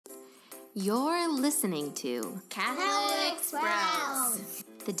You're listening to Catholic Sprouts,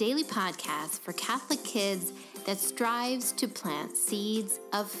 the daily podcast for Catholic kids that strives to plant seeds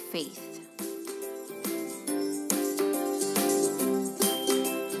of faith.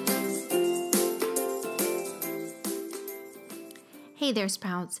 Hey there,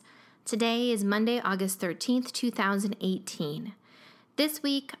 Sprouts. Today is Monday, August 13th, 2018. This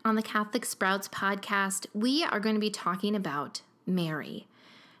week on the Catholic Sprouts podcast, we are going to be talking about Mary.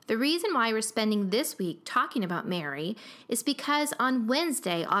 The reason why we're spending this week talking about Mary is because on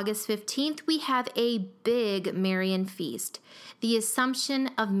Wednesday, August 15th, we have a big Marian feast, the Assumption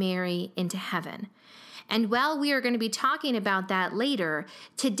of Mary into heaven. And while we are going to be talking about that later,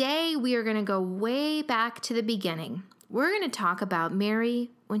 today we are going to go way back to the beginning. We're going to talk about Mary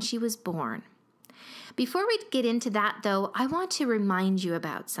when she was born. Before we get into that, though, I want to remind you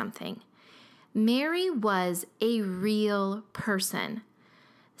about something. Mary was a real person.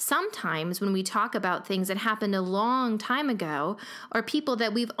 Sometimes when we talk about things that happened a long time ago or people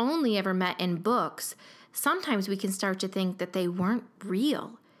that we've only ever met in books, sometimes we can start to think that they weren't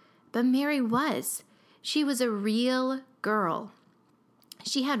real. But Mary was. She was a real girl.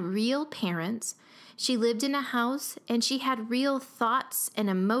 She had real parents. She lived in a house and she had real thoughts and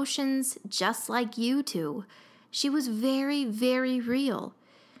emotions just like you do. She was very, very real.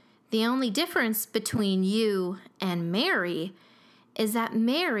 The only difference between you and Mary is that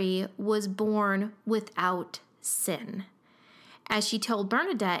Mary was born without sin. As she told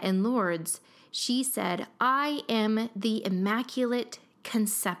Bernadette in Lourdes, she said, "I am the Immaculate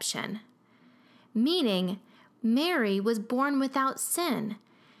Conception," meaning Mary was born without sin.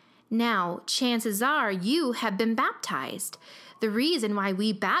 Now, chances are you have been baptized. The reason why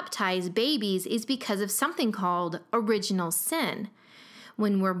we baptize babies is because of something called original sin.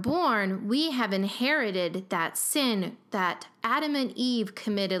 When we're born, we have inherited that sin that Adam and Eve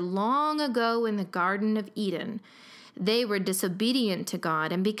committed long ago in the Garden of Eden. They were disobedient to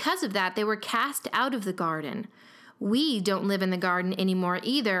God, and because of that, they were cast out of the garden. We don't live in the garden anymore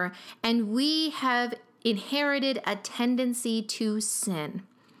either, and we have inherited a tendency to sin.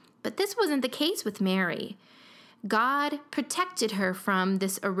 But this wasn't the case with Mary. God protected her from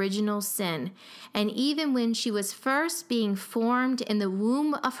this original sin, and even when she was first being formed in the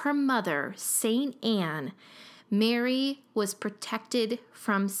womb of her mother, Saint Anne, Mary was protected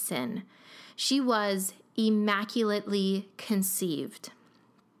from sin. She was immaculately conceived.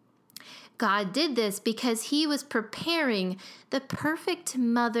 God did this because he was preparing the perfect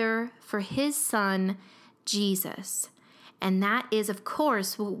mother for his son, Jesus. And that is, of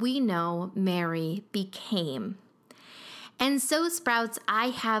course, what we know Mary became. And so, Sprouts, I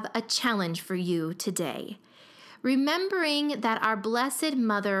have a challenge for you today. Remembering that our Blessed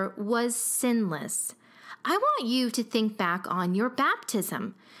Mother was sinless, I want you to think back on your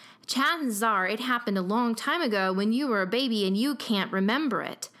baptism. Chances are it happened a long time ago when you were a baby and you can't remember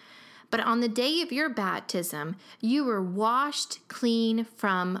it. But on the day of your baptism, you were washed clean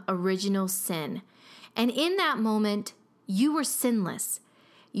from original sin. And in that moment, you were sinless.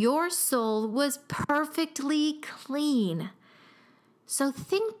 Your soul was perfectly clean. So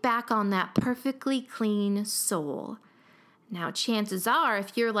think back on that perfectly clean soul. Now, chances are,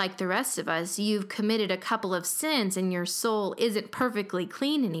 if you're like the rest of us, you've committed a couple of sins and your soul isn't perfectly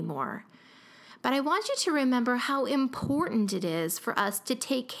clean anymore. But I want you to remember how important it is for us to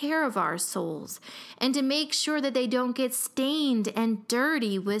take care of our souls and to make sure that they don't get stained and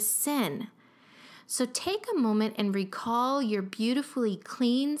dirty with sin. So take a moment and recall your beautifully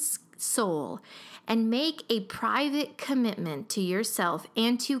clean soul and make a private commitment to yourself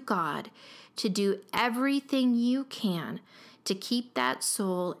and to God to do everything you can to keep that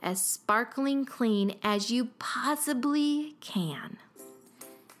soul as sparkling clean as you possibly can.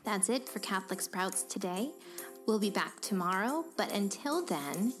 That's it for Catholic Sprouts today. We'll be back tomorrow, but until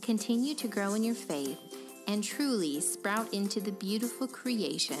then, continue to grow in your faith and truly sprout into the beautiful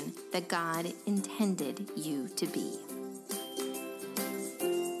creation that God intended you to be.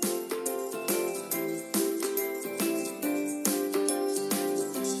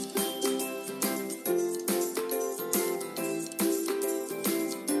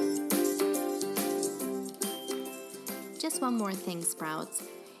 Just one more thing, Sprouts.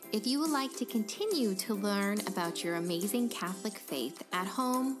 If you would like to continue to learn about your amazing Catholic faith at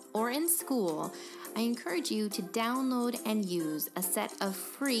home or in school, I encourage you to download and use a set of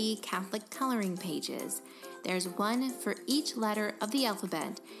free Catholic coloring pages. There's one for each letter of the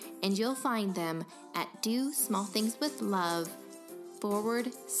alphabet, and you'll find them at DoSmallThingsWithLove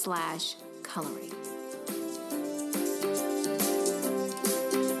 /coloring.